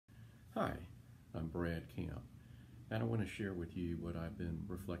Hi, I'm Brad Camp, and I want to share with you what I've been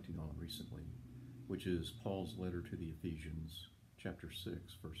reflecting on recently, which is Paul's letter to the Ephesians, chapter 6,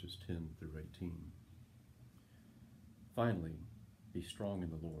 verses 10 through 18. Finally, be strong in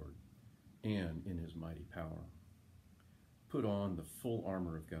the Lord and in his mighty power. Put on the full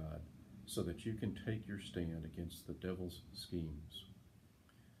armor of God so that you can take your stand against the devil's schemes.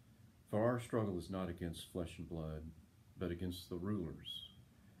 For our struggle is not against flesh and blood, but against the rulers,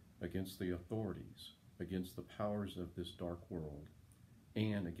 against the authorities, against the powers of this dark world,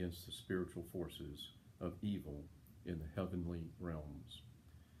 and against the spiritual forces of evil in the heavenly realms.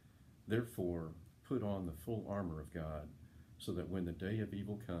 Therefore, put on the full armor of God, so that when the day of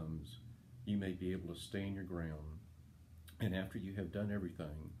evil comes, you may be able to stand your ground, and after you have done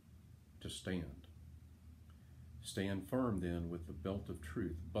everything, to stand. Stand firm then with the belt of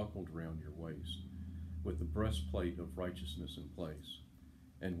truth buckled around your waist, with the breastplate of righteousness in place,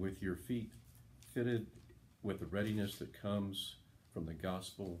 and with your feet fitted with the readiness that comes from the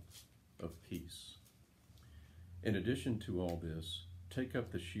gospel of peace. In addition to all this, take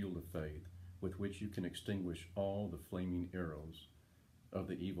up the shield of faith, with which you can extinguish all the flaming arrows of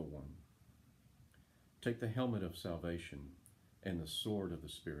the evil one. Take the helmet of salvation and the sword of the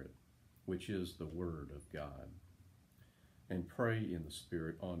Spirit, which is the Word of God, and pray in the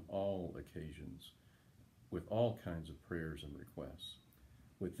Spirit on all occasions, with all kinds of prayers and requests.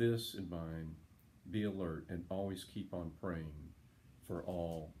 With this in mind, be alert and always keep on praying for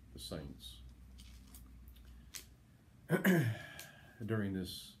all the saints. During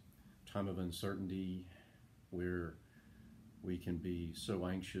this time of uncertainty, where we can be so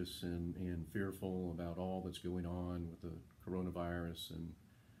anxious and fearful about all that's going on with the coronavirus and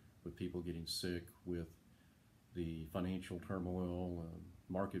with people getting sick, with the financial turmoil,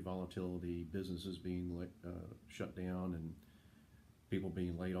 market volatility, businesses being shut down, and people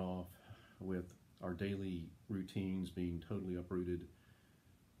being laid off, with our daily routines being totally uprooted,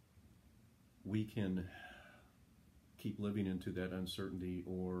 we can keep living into that uncertainty,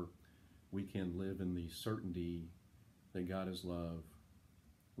 or we can live in the certainty that God is love.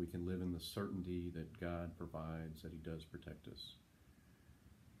 We can live in the certainty that God provides, that he does protect us.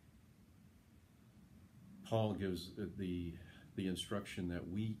 Paul gives the instruction that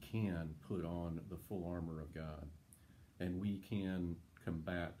we can put on the full armor of God, and we can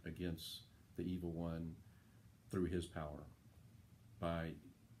combat against the evil one through his power, by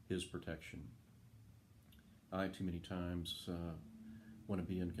his protection. I, too many times, want to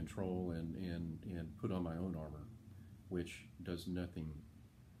be in control and put on my own armor, which does nothing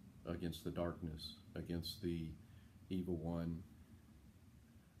against the darkness, against the evil one.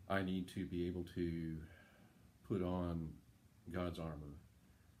 I need to be able to put on God's armor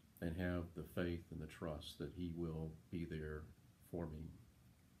and have the faith and the trust that he will be there for me.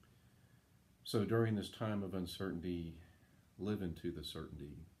 So during this time of uncertainty, live into the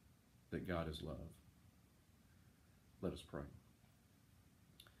certainty that God is love. Let us pray.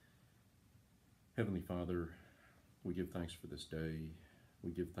 Heavenly Father, we give thanks for this day.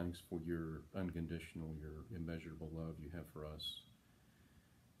 We give thanks for your unconditional, your immeasurable love you have for us.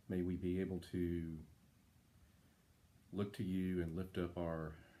 May we be able to look to you and lift up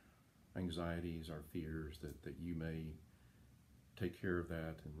our anxieties, our fears, that you may take care of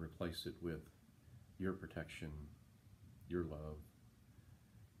that and replace it with your protection, your love,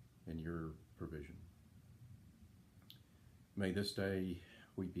 and your provision. May this day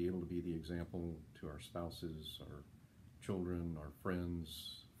we be able to be the example to our spouses, our children, our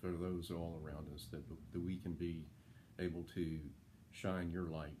friends, for those all around us, that we can be able to shine your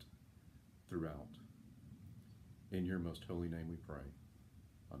light throughout. In your most holy name we pray.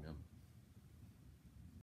 Amen.